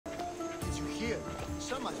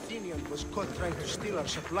Some Athenian was caught trying to steal our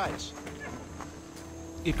supplies.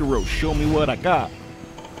 Icaros, show me what I got.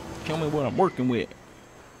 Show me what I'm working with.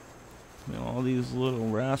 You know, all these little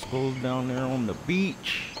rascals down there on the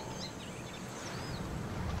beach.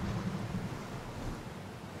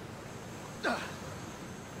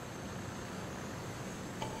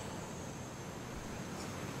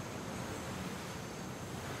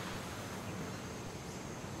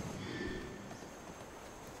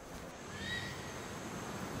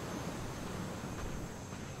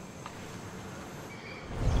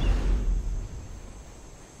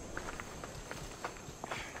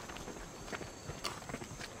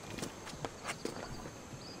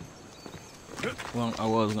 Well, I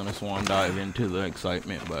was gonna swan dive into the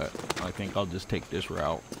excitement, but I think I'll just take this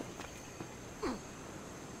route.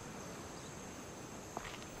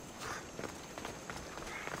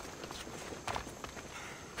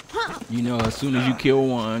 You know, as soon as you kill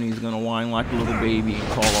one, he's gonna whine like a little baby and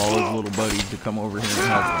call all his little buddies to come over here and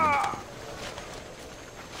help him.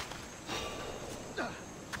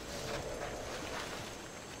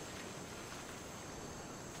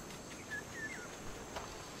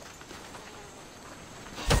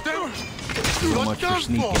 So much for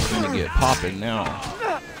sneaking, it's gonna get popping now.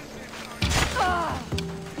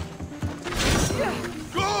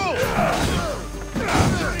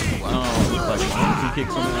 Wow, looks like Monkey can kick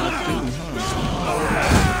some ass too,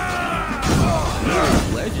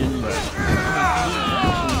 huh? Legend.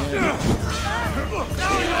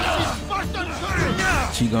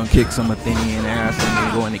 She gonna kick some Athenian ass and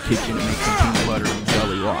then go in the kitchen and make some peanut butter and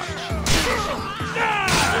jelly. Watch.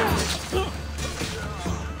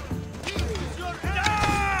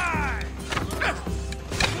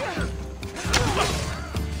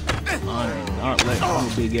 Not let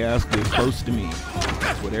your big ass get close to me.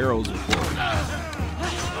 That's what arrows are for.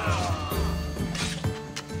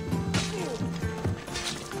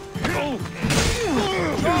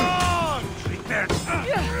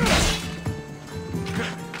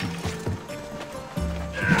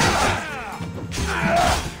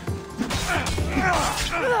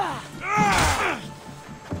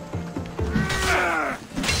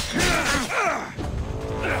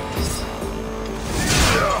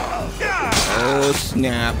 Oh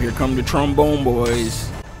snap, here come the trombone boys.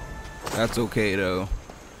 That's okay though.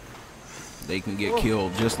 They can get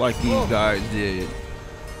killed just like these guys did.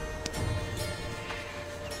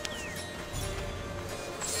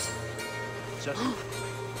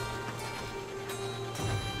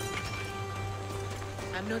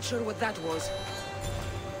 I'm not sure what that was.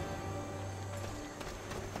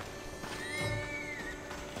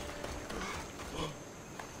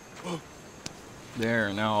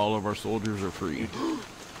 There, now all of our soldiers are free.